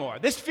mine anymore.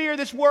 This fear,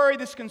 this worry,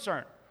 this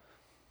concern.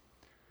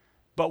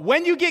 But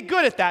when you get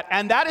good at that,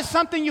 and that is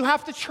something you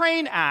have to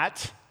train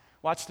at,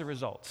 watch the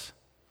results.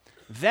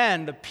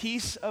 Then the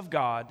peace of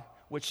God,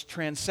 which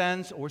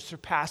transcends or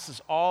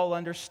surpasses all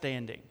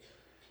understanding.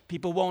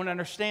 People won't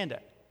understand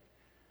it.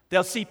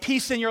 They'll see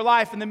peace in your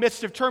life in the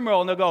midst of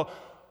turmoil, and they'll go,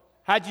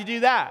 how'd you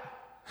do that?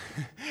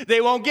 They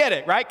won't get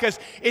it, right? Because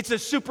it's a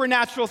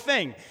supernatural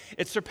thing.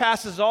 It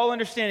surpasses all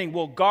understanding.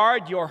 Will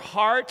guard your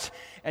heart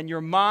and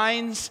your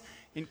minds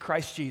in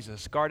Christ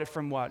Jesus. Guard it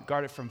from what?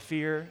 Guard it from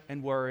fear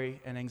and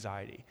worry and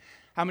anxiety.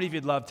 How many of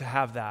you'd love to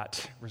have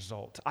that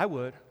result? I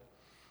would,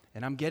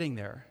 and I'm getting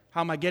there. How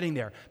am I getting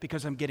there?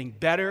 Because I'm getting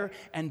better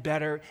and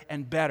better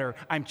and better.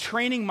 I'm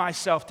training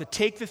myself to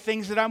take the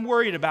things that I'm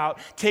worried about,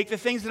 take the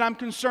things that I'm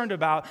concerned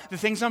about, the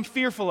things I'm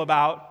fearful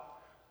about,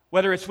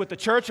 whether it's with the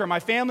church or my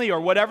family or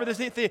whatever this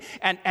thing,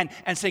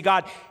 and say,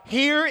 God,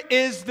 here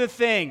is the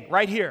thing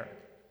right here.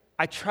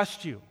 I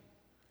trust you.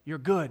 You're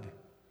good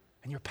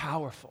and you're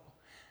powerful.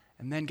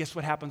 And then guess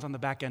what happens on the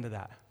back end of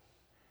that?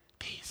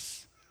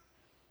 Peace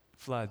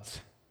floods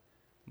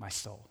my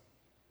soul.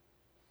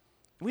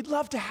 We'd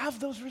love to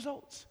have those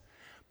results.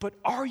 But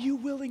are you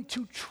willing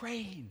to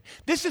train?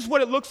 This is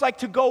what it looks like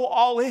to go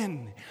all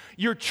in.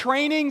 You're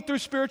training through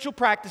spiritual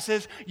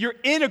practices. You're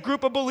in a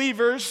group of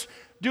believers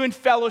doing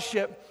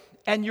fellowship,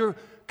 and you're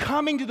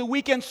coming to the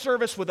weekend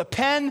service with a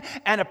pen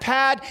and a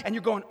pad, and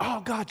you're going,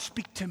 oh, God,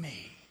 speak to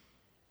me.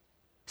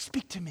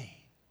 Speak to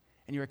me.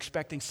 And you're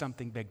expecting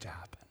something big to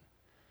happen.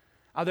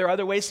 Are there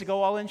other ways to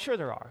go all in? Sure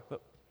there are,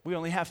 but we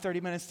only have 30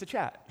 minutes to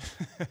chat.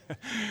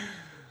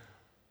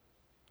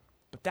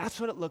 But that's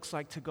what it looks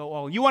like to go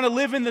all in. You want to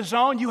live in the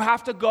zone, you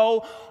have to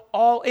go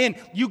all in.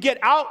 You get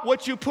out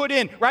what you put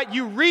in, right?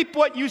 You reap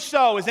what you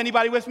sow. Is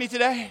anybody with me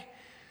today?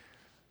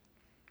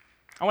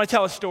 I want to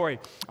tell a story.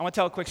 I want to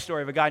tell a quick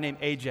story of a guy named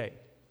AJ.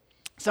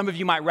 Some of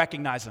you might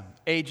recognize him.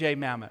 AJ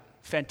Mamet.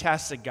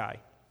 Fantastic guy.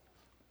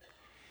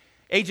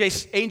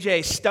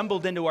 AJ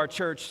stumbled into our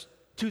church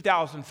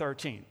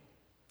 2013.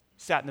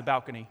 Sat in the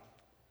balcony.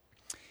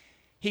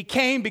 He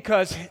came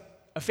because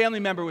a family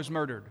member was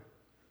murdered.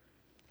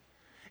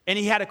 And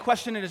he had a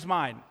question in his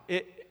mind.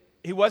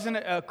 He wasn't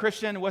a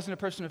Christian, wasn't a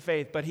person of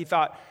faith, but he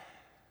thought,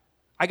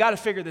 I got to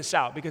figure this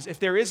out, because if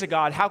there is a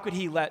God, how could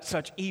he let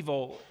such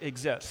evil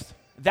exist?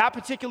 That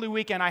particular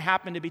weekend, I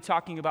happened to be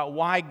talking about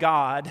why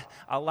God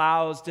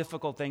allows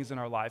difficult things in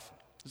our life.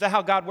 Is that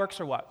how God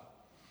works or what?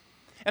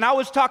 And I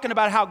was talking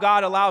about how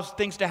God allows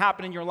things to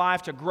happen in your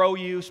life to grow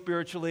you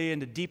spiritually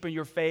and to deepen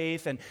your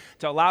faith and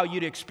to allow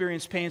you to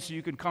experience pain so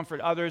you can comfort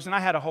others. And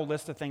I had a whole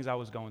list of things I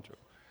was going through.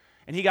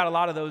 And he got a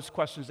lot of those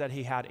questions that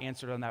he had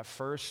answered on that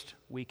first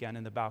weekend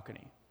in the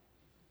balcony.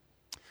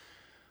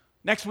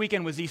 Next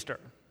weekend was Easter.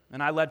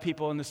 And I led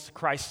people in this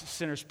Christ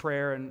Sinner's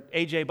Prayer, and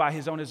AJ, by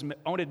his own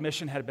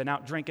admission, had been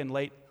out drinking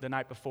late the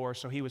night before,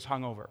 so he was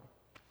hungover.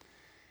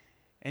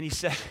 And he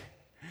said,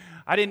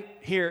 I didn't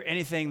hear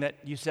anything that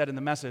you said in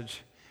the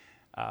message,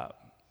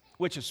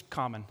 which is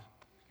common,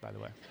 by the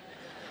way.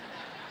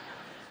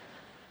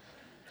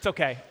 It's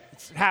okay.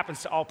 It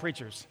happens to all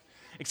preachers,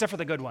 except for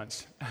the good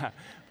ones.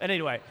 But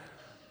anyway,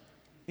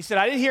 he said,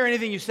 I didn't hear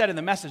anything you said in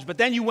the message, but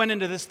then you went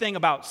into this thing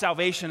about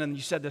salvation and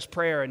you said this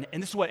prayer, and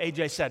this is what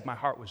AJ said. My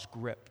heart was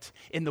gripped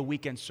in the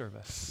weekend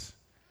service.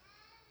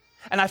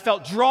 And I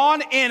felt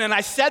drawn in, and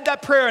I said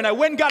that prayer, and I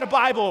went and got a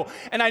Bible,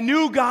 and I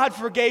knew God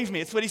forgave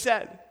me. It's what he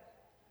said.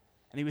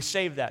 And he was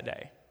saved that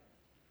day.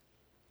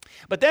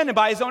 But then,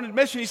 by his own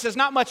admission, he says,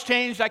 not much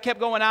changed. I kept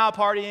going out,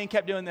 partying,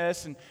 kept doing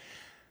this, and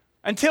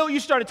until you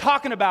started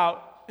talking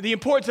about the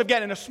importance of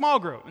getting in a small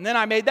group. And then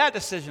I made that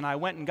decision. I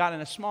went and got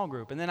in a small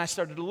group. And then I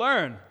started to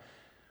learn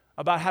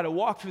about how to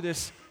walk through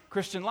this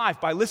Christian life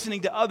by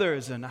listening to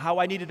others and how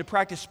I needed to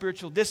practice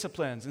spiritual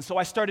disciplines. And so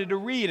I started to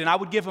read, and I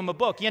would give him a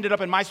book. He ended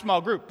up in my small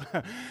group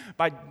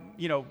by,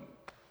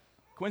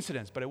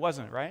 coincidence, but it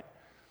wasn't, right?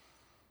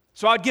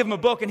 So I'd give him a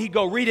book, and he'd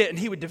go read it, and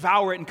he would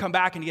devour it and come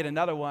back and get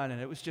another one.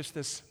 And it was just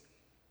this,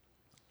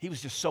 he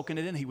was just soaking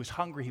it in. He was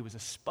hungry. He was a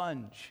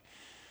sponge.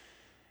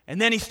 And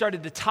then he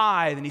started to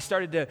tithe, and he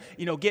started to,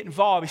 get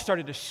involved. He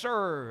started to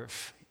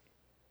serve.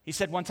 He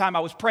said one time, I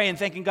was praying,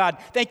 thanking God,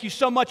 thank you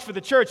so much for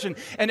the church and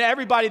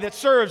everybody that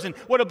serves, and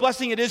what a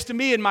blessing it is to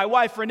me and my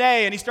wife,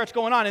 Renee. And he starts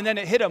going on, and then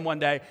it hit him one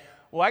day.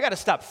 Well, I got to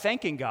stop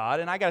thanking God,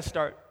 and I got to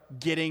start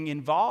getting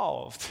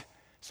involved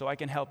so I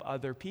can help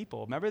other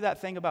people. Remember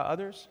that thing about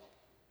others?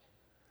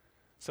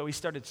 So he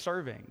started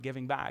serving,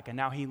 giving back, and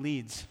now he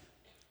leads.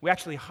 We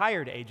actually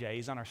hired AJ.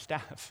 He's on our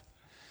staff.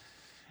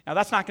 Now,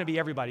 that's not going to be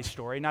everybody's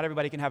story. Not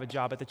everybody can have a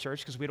job at the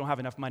church because we don't have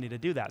enough money to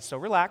do that. So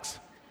relax.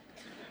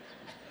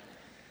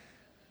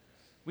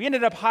 We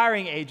ended up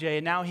hiring AJ,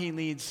 and now he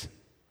leads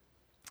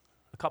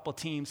a couple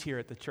teams here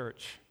at the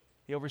church.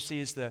 He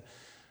oversees the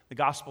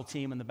gospel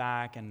team in the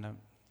back and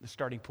the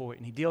starting point,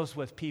 and he deals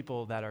with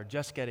people that are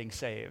just getting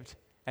saved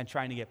and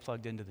trying to get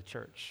plugged into the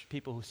church,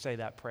 people who say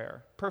that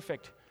prayer.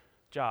 Perfect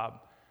job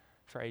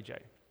for AJ.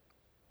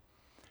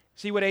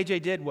 See, what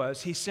AJ did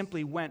was he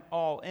simply went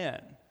all in.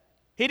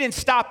 He didn't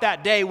stop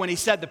that day when he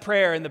said the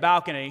prayer in the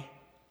balcony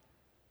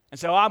and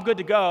say, I'm good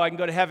to go. I can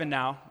go to heaven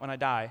now when I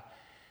die.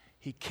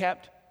 He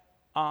kept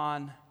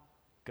on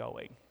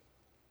going.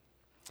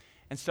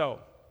 And so,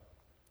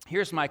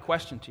 here's my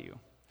question to you.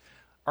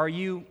 Are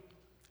you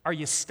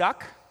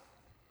stuck?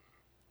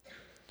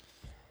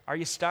 Are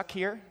you stuck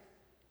here?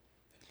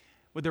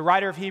 Would the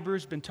writer of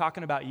Hebrews been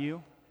talking about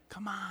you?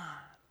 Come on.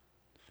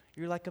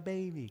 You're like a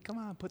baby. Come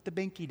on, put the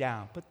binky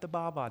down. Put the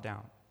baba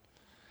down.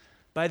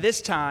 By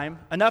this time,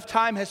 enough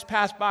time has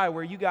passed by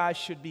where you guys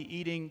should be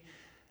eating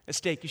a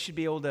steak. You should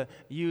be able to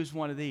use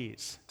one of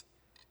these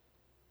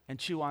and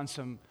chew on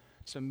some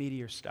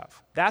meatier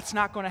stuff. That's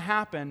not going to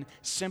happen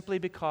simply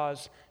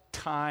because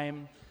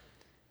time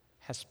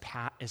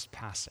is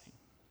passing.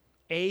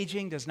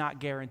 Aging does not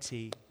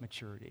guarantee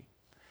maturity.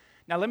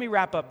 Now, let me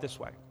wrap up this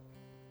way.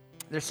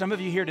 There's some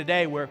of you here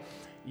today where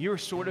you're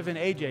sort of in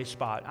AJ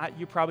spot.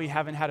 You probably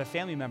haven't had a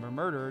family member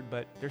murdered,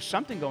 but there's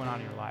something going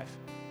on in your life.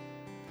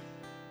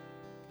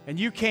 And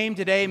you came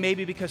today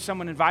maybe because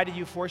someone invited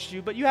you, forced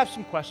you, but you have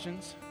some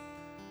questions.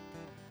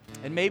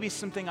 And maybe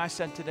something I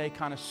said today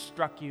kind of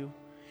struck you.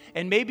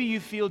 And maybe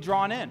you feel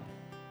drawn in,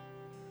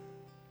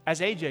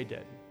 as AJ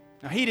did.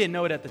 Now, he didn't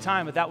know it at the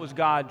time, but that was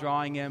God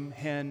drawing him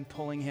in,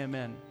 pulling him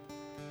in.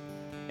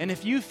 And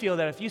if you feel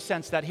that, if you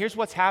sense that, here's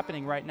what's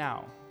happening right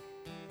now.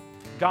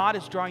 God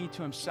is drawing you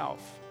to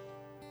himself.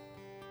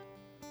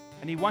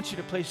 And he wants you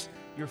to place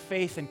your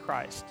faith in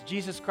Christ.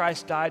 Jesus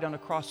Christ died on a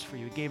cross for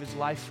you. He gave his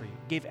life for you.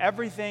 He gave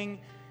everything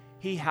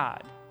he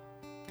had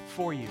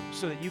for you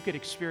so that you could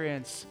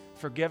experience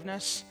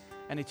forgiveness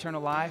and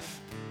eternal life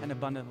and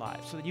abundant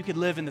life, so that you could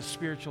live in the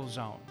spiritual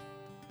zone,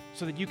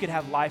 so that you could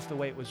have life the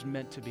way it was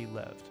meant to be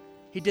lived.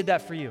 He did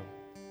that for you.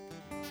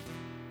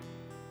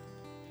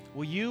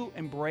 Will you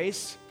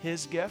embrace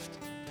his gift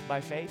by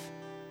faith?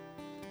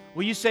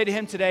 Will you say to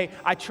him today,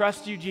 I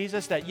trust you,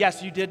 Jesus, that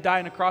yes, you did die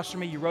on a cross for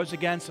me. You rose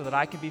again so that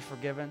I can be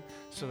forgiven,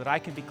 so that I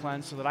can be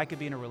cleansed, so that I can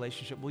be in a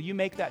relationship. Will you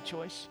make that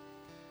choice?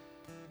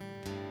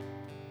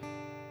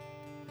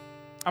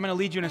 I'm going to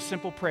lead you in a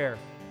simple prayer.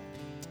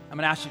 I'm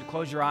going to ask you to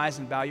close your eyes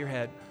and bow your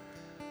head.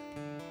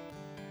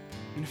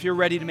 And if you're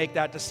ready to make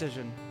that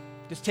decision,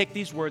 Just take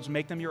these words,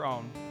 make them your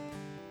own,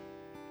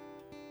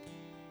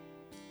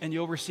 and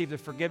you'll receive the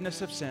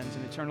forgiveness of sins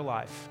and eternal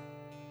life,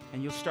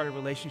 and you'll start a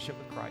relationship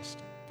with Christ.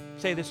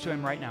 Say this to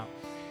him right now.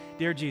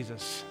 Dear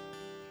Jesus,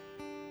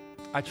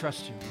 I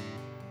trust you.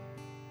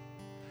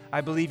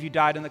 I believe you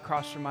died on the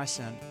cross for my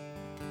sin.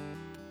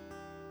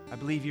 I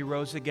believe you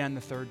rose again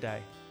the third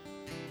day.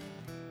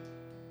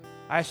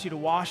 I ask you to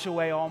wash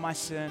away all my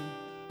sin,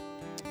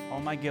 all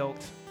my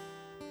guilt,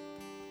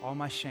 all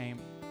my shame.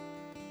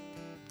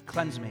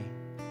 Cleanse me.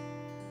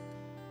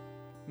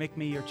 Make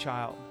me your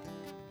child.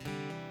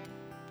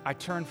 I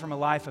turn from a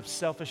life of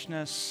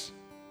selfishness,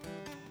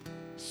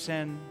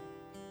 sin,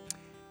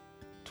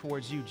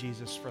 towards you,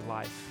 Jesus, for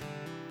life.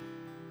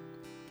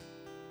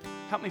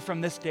 Help me from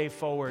this day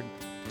forward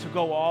to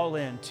go all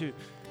in, to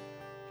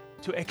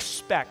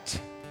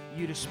expect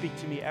you to speak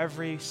to me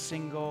every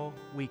single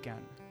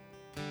weekend,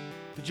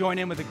 to join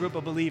in with a group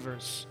of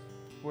believers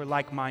who are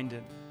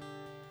like-minded,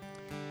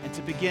 and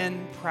to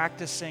begin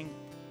practicing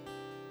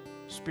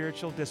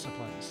spiritual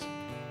disciplines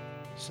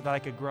so that I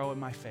could grow in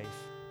my faith.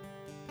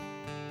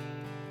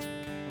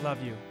 I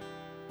love you.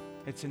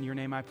 It's in your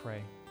name I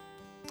pray.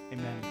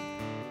 Amen.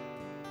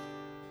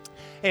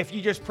 Hey, if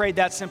you just prayed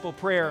that simple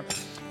prayer,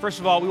 first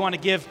of all, we want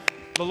to give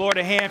the Lord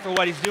a hand for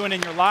what he's doing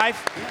in your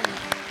life.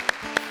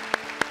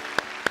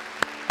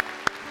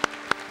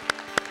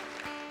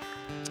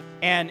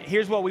 And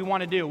here's what we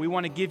want to do. We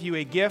want to give you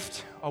a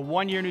gift, a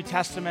one-year New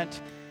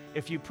Testament,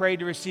 if you prayed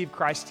to receive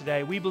Christ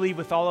today. We believe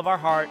with all of our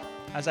heart,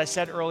 as I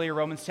said earlier,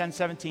 Romans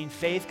 10:17,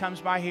 faith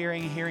comes by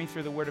hearing, and hearing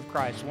through the word of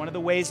Christ. One of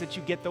the ways that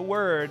you get the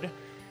word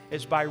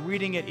is by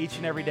reading it each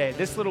and every day.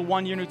 This little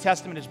one-year New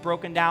Testament is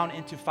broken down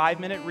into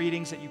 5-minute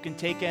readings that you can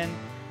take in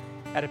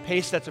at a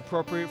pace that's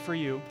appropriate for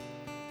you.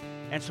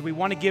 And so we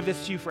want to give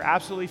this to you for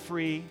absolutely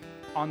free.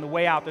 On the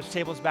way out, there's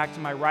tables back to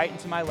my right and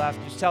to my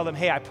left. Just tell them,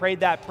 hey, I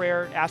prayed that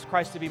prayer, asked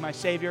Christ to be my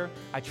Savior.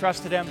 I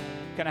trusted him.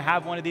 Going to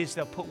have one of these.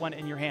 They'll put one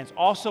in your hands.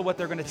 Also, what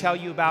they're going to tell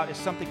you about is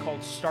something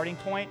called Starting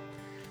Point.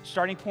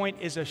 Starting Point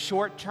is a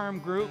short-term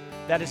group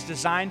that is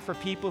designed for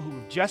people who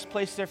have just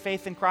placed their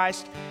faith in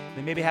Christ.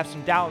 They maybe have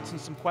some doubts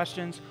and some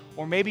questions,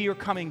 or maybe you're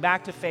coming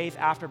back to faith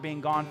after being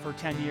gone for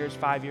 10 years,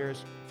 5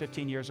 years,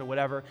 15 years, or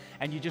whatever,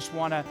 and you just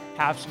want to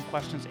have some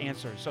questions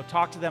answered. So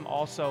talk to them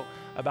also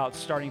about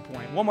Starting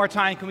Point. One more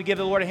time, can we give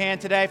the Lord a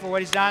hand today for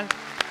what he's done?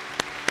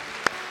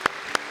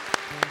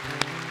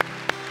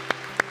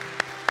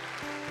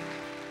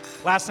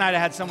 Last night I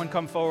had someone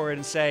come forward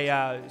and say,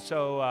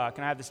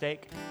 can I have the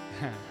steak?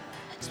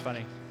 It's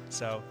funny.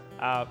 So,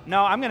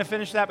 no, I'm going to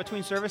finish that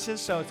between services,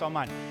 so it's all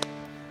mine.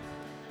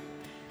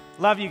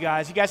 Love you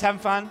guys. You guys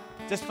having fun?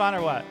 Just fun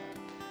or what?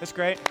 That's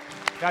great.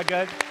 God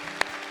good?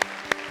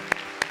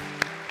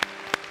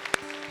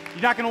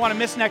 You're not going to want to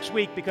miss next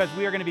week because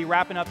we are going to be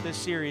wrapping up this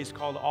series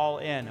called All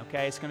In,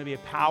 okay? It's going to be a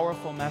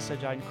powerful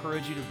message. I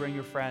encourage you to bring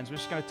your friends. We're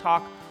just going to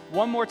talk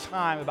one more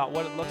time about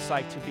what it looks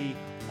like to be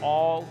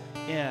all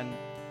in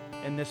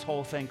this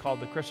whole thing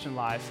called the Christian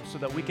life so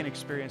that we can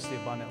experience the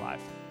abundant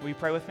life. Will you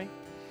pray with me?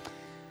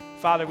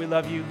 Father, we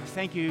love you.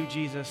 Thank you,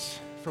 Jesus,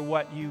 for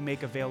what you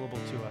make available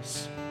to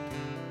us.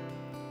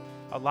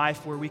 A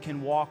life where we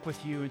can walk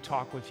with you and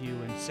talk with you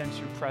and sense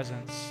your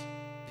presence.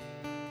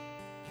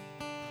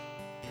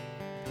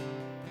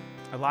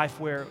 A life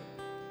where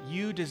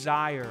you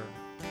desire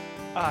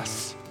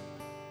us.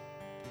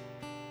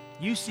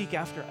 You seek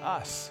after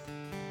us.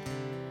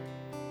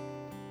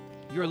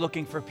 You're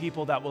looking for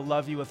people that will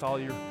love you with all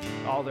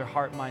their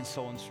heart, mind,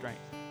 soul, and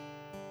strength.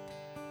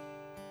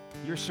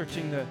 You're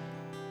searching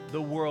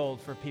the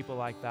world for people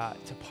like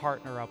that, to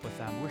partner up with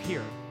them. We're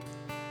here.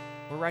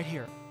 We're right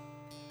here.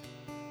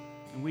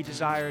 And we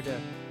desire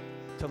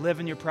to live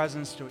in your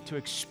presence, to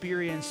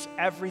experience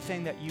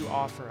everything that you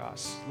offer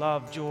us.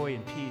 Love, joy,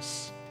 and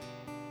peace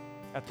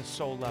at the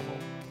soul level.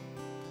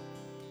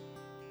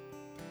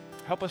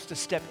 Help us to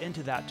step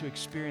into that, to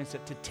experience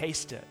it, to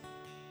taste it.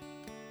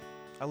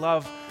 I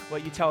love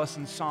what you tell us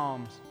in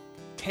Psalms.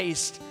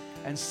 Taste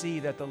and see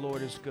that the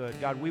Lord is good.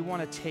 God, we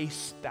want to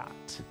taste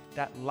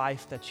that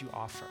life that you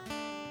offer.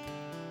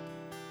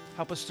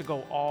 Help us to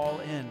go all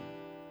in,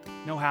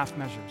 no half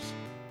measures.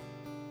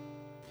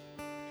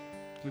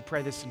 We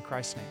pray this in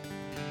Christ's name.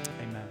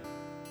 Amen.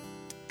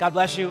 God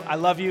bless you. I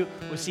love you.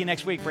 We'll see you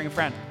next week. Bring a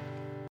friend.